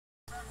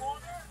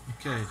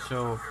Okay,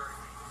 so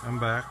I'm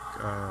back.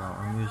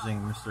 I'm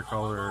using Mr.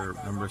 Color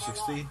number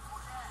 60.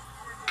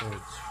 So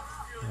it's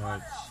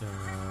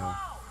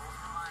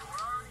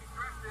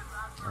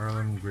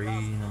Harlem Gray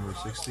number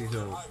 60.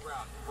 So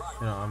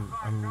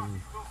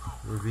I'm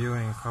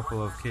reviewing a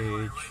couple of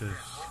KH's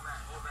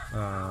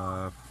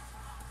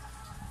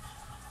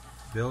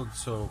builds.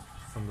 So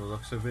from the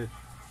looks of it,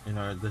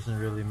 it doesn't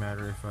really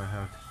matter if I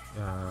have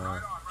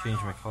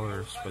changed my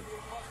colors, but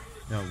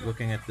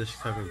looking at this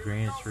type of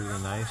green, it's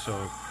really nice.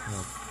 So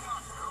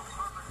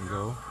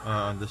go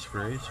on this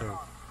gray. So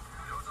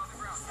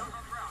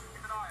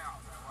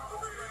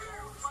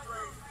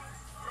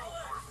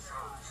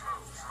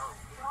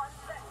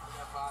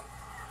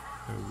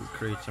we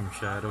create some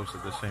shadows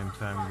at the same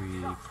time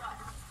we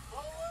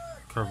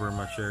cover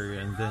much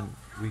area, and then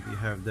we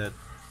have that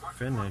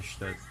finish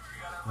that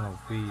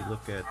we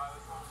look at.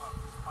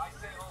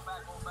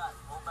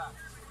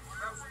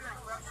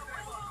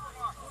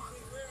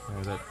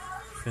 That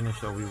finish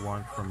that we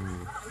want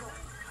from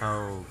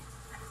how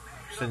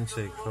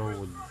Sensei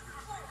Pro would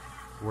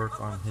work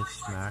on his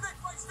smack.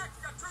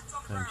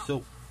 And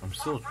I'm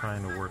still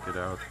trying to work it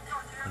out.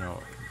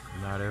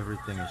 Not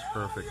everything is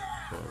perfect,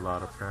 so a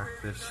lot of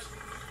practice.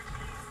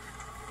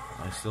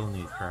 I still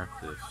need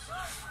practice.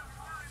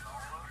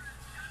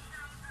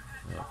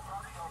 Yeah.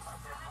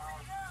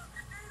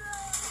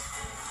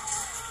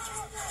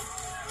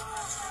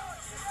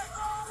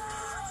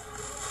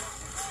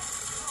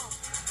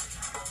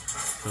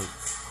 So,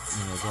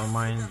 don't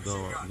mind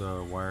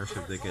the wires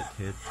if they get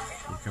hit.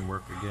 You can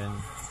work again.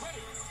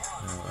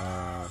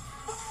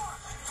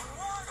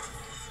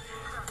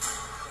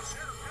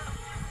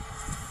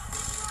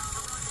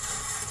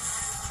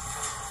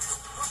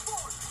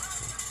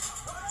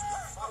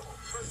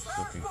 It's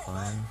looking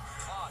fine.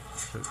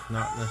 So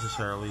not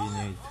necessarily you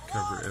need to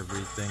cover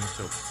everything.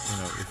 So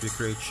if you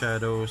create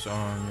shadows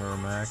on your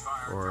Mac,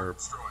 or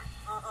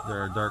there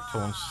are dark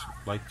tones,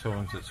 light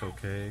tones, it's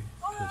okay,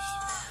 because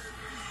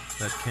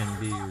that can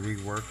be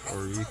reworked,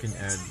 or you can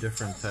add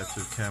different types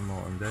of camo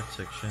on that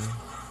section.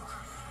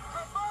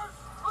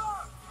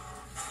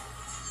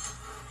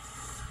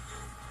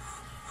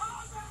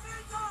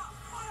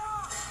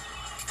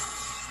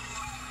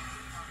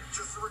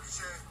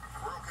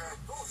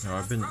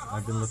 I've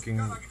been looking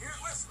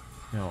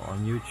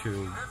on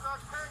YouTube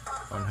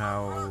on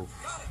how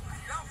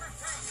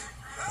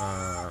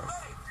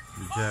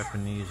the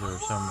Japanese or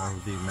some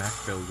of the Mac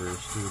builders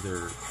do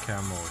their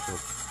camo. So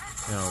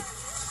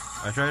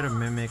I try to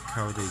mimic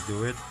how they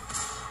do it,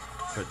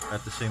 but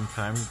at the same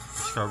time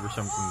discover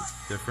something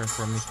different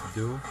for me to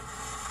do.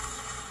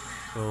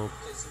 So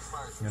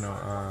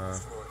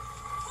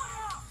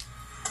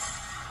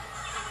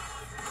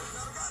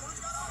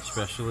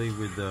especially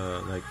with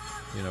the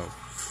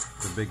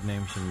the big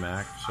names in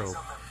Mac. So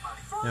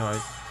I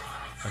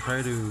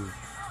try to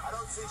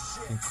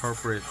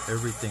incorporate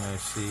everything I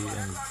see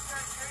and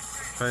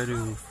try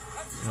to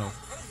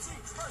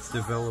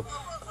develop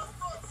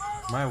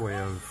my way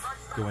of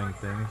doing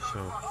things.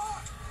 So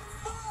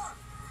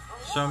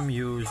some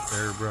use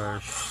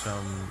airbrush,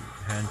 some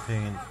hand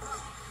paint.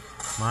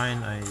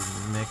 Mine, I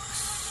mix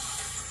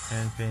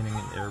hand painting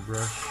and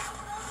airbrush.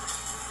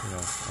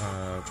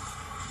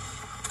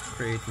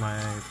 Create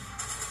my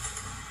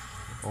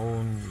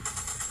own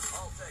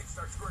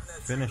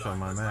finish on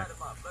my Mac.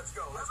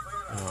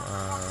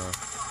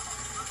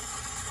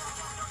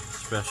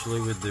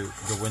 Especially with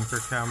the winter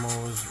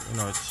camos.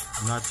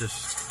 It's not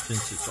just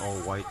since it's all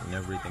white and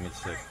everything.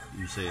 It's like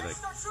you say, like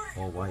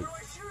all white.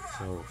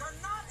 So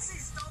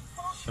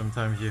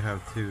sometimes you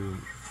have to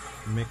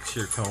mix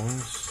your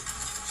tones.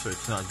 So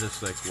it's not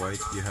just like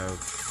white. You have,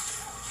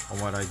 on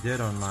what I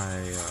did on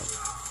my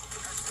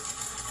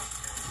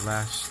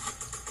last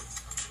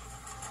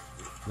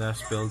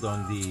build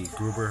on the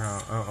Gruber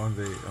on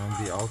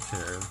the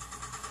Altair,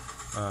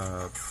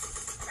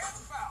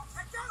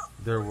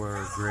 there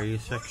were gray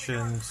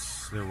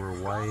sections, there were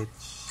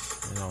whites.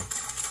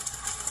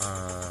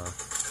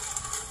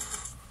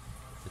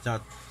 It's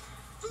not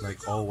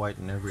like all white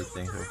and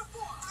everything.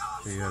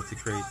 So you have to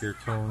create your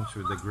tones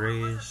with the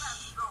grays.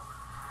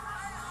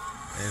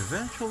 I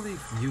eventually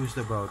used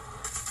about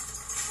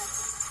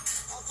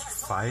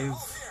five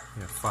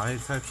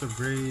types of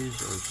grays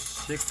or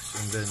 6,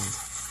 and then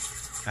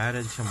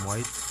added some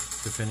white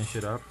to finish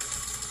it up.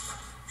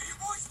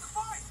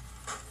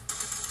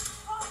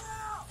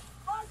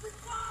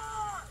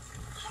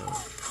 So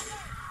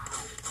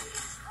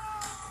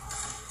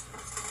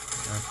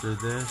after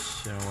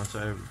this, once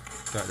I've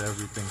got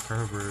everything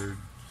covered,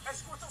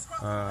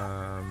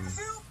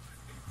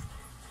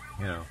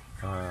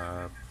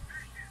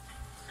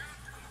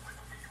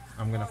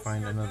 I'm gonna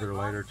find another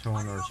lighter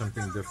tone or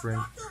something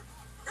different.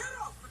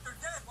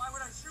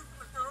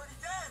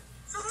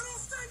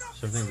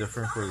 Something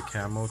different for the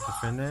camo to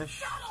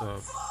finish.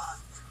 So,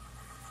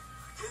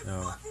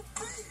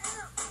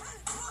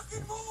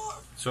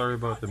 sorry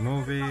about the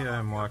movie.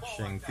 I'm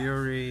watching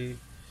Fury.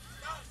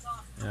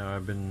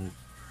 I've been,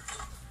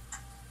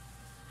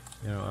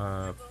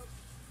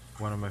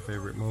 one of my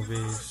favorite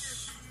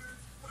movies.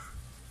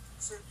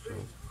 So,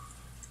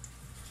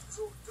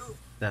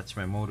 that's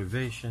my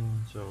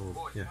motivation.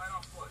 So yeah,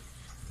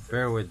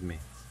 bear with me.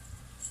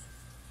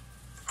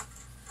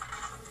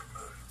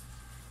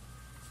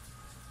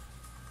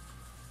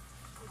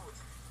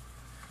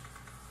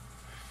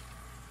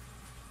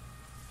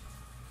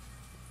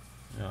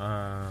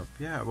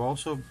 Yeah, I've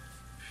also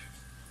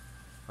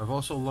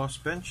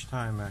lost bench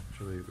time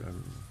actually.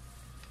 You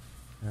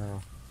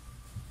know,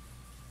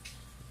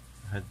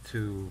 had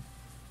to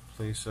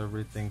place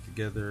everything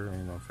together,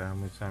 you know,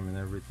 family time and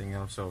everything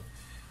else. So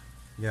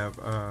yeah,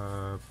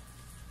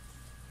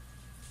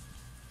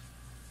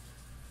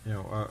 you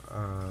know,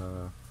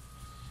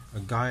 a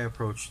guy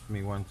approached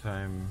me one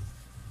time,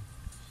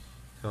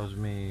 tells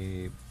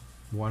me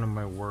one of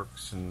my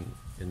works in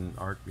an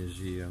art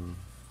museum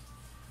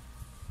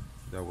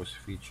that was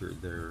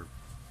featured there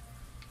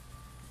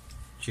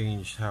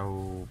changed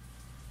how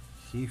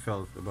he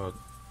felt about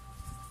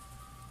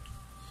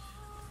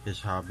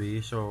his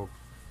hobby. So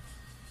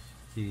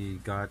he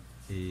got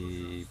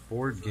a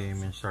board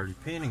game and started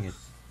painting it.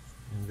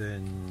 And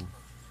then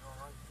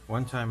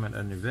one time at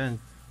an event,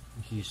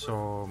 he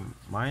saw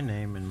my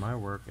name and my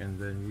work, and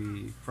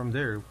then from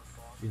there,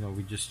 you know,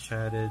 we just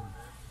chatted.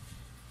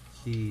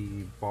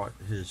 He bought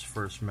his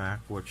first Mac,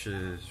 which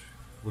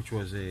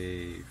was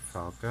a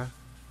Falca.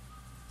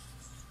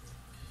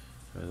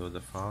 So the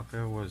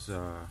Falca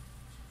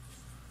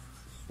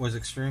was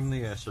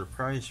extremely a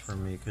surprise for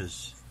me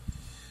because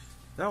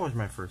that was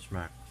my first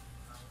Mac.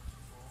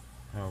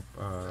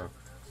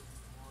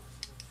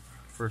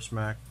 First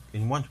Mac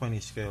in 120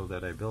 scale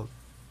that I built,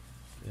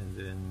 and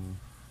then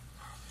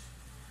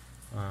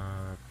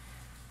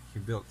he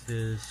built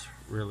his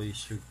really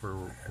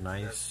super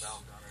nice.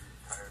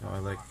 I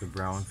like the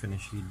brown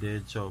finish he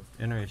did. So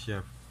anyways,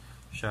 yeah,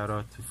 shout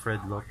out to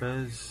Fred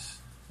Lopez.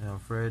 You know,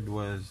 Fred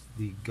was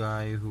the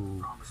guy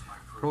who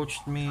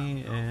approached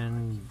me,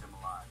 and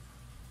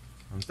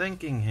I'm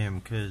thanking him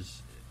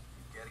because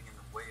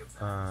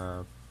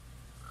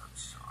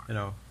you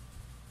know,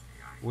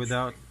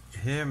 without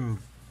him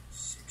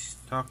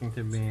talking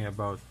to me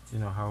about, you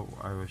know, how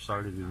I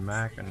started with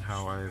Mac and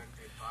how I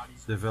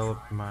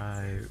developed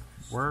my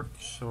work.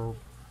 So,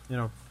 you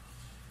know,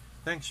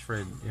 thanks,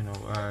 Fred. You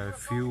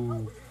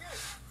know,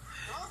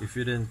 if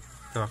you didn't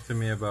talk to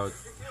me about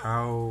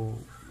how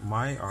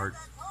my art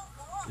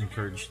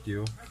encouraged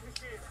you,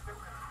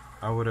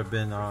 I would have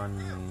been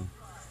on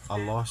a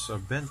loss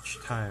of bench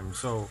time.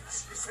 So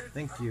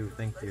thank you.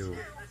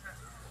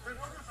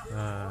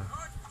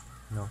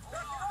 No,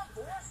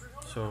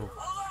 so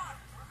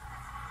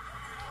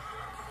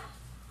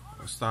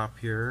I'll stop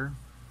here,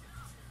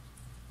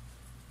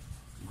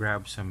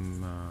 grab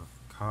some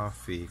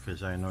coffee,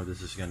 because I know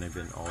this is gonna be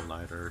an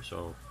all-nighter.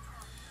 So,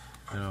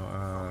 you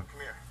know,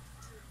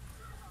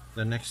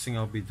 the next thing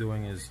I'll be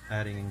doing is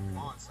adding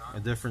a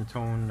different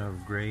tone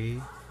of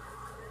gray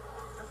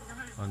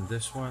on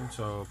this one.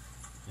 So,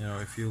 you know,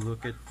 if you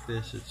look at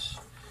this, it's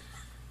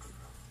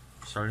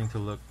starting to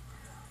look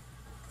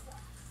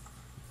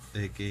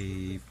like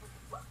a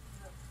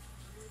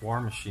war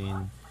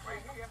machine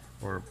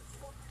or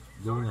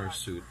lunar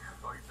suit,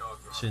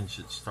 since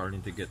it's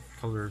starting to get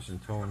colors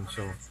and tones.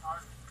 So,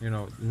 you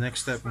know, the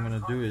next step I'm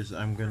gonna do is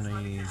I'm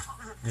gonna,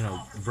 you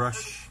know,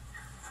 brush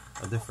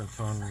a different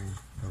tone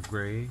of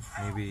gray,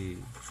 maybe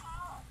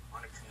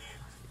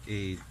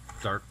a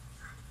darker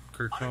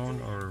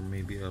tone, or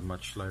maybe a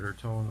much lighter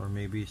tone, or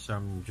maybe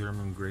some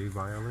German gray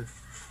violet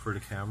for the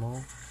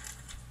camo.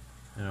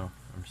 You know,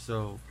 I'm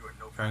still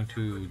trying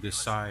to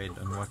decide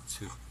on what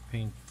to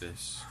paint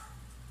this.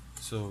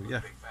 So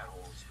yeah,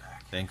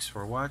 thanks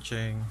for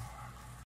watching.